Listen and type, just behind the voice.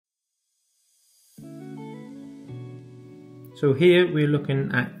So here we're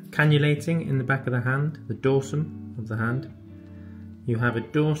looking at cannulating in the back of the hand, the dorsum of the hand. You have a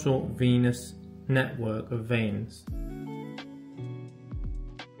dorsal venous network of veins.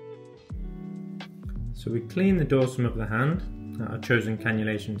 So we clean the dorsum of the hand at our chosen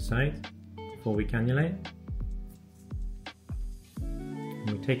cannulation site before we cannulate.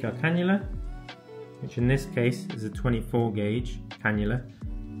 And we take our cannula, which in this case is a 24 gauge cannula.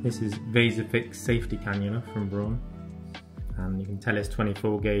 This is Vasofix safety cannula from BRAUN, and you can tell it's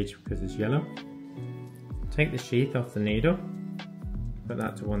 24 gauge because it's yellow. Take the sheath off the needle, put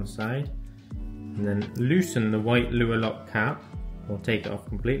that to one side, and then loosen the white lure lock cap, or take it off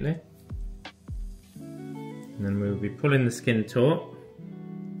completely. And then we'll be pulling the skin taut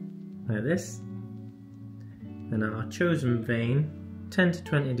like this, and at our chosen vein, 10 to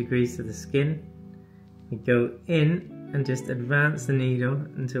 20 degrees to the skin, we go in and just advance the needle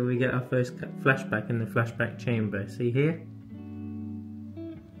until we get our first flashback in the flashback chamber. See here?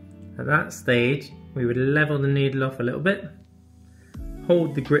 At that stage, we would level the needle off a little bit,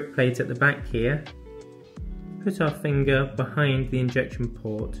 hold the grip plate at the back here, put our finger behind the injection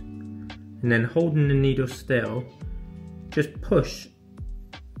port, and then holding the needle still, just push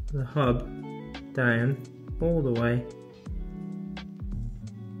the hub down all the way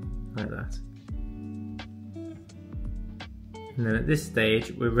like that. And then at this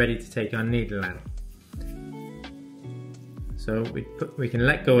stage we're ready to take our needle out. So we can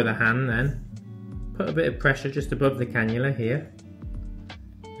let go of the hand then, put a bit of pressure just above the cannula here,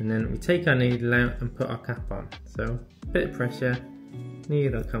 and then we take our needle out and put our cap on. So a bit of pressure,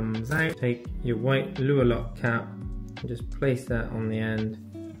 needle comes out, take your white lure lock cap and just place that on the end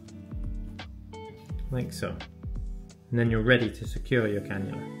like so, and then you're ready to secure your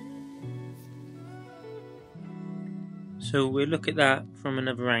cannula. So we'll look at that from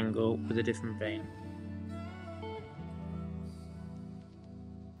another angle with a different vein.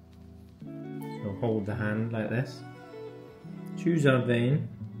 So hold the hand like this, choose our vein,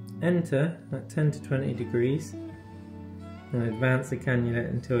 enter at 10 to 20 degrees, and advance the cannula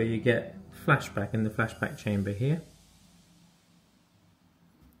until you get flashback in the flashback chamber here.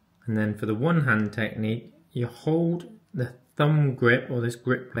 And then for the one hand technique, you hold the thumb grip or this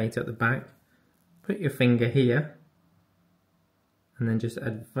grip plate at the back, put your finger here, and then just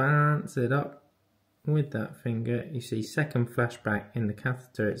advance it up with that finger. You see second flashback in the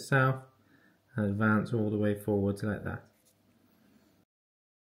catheter itself, and advance all the way forwards like that.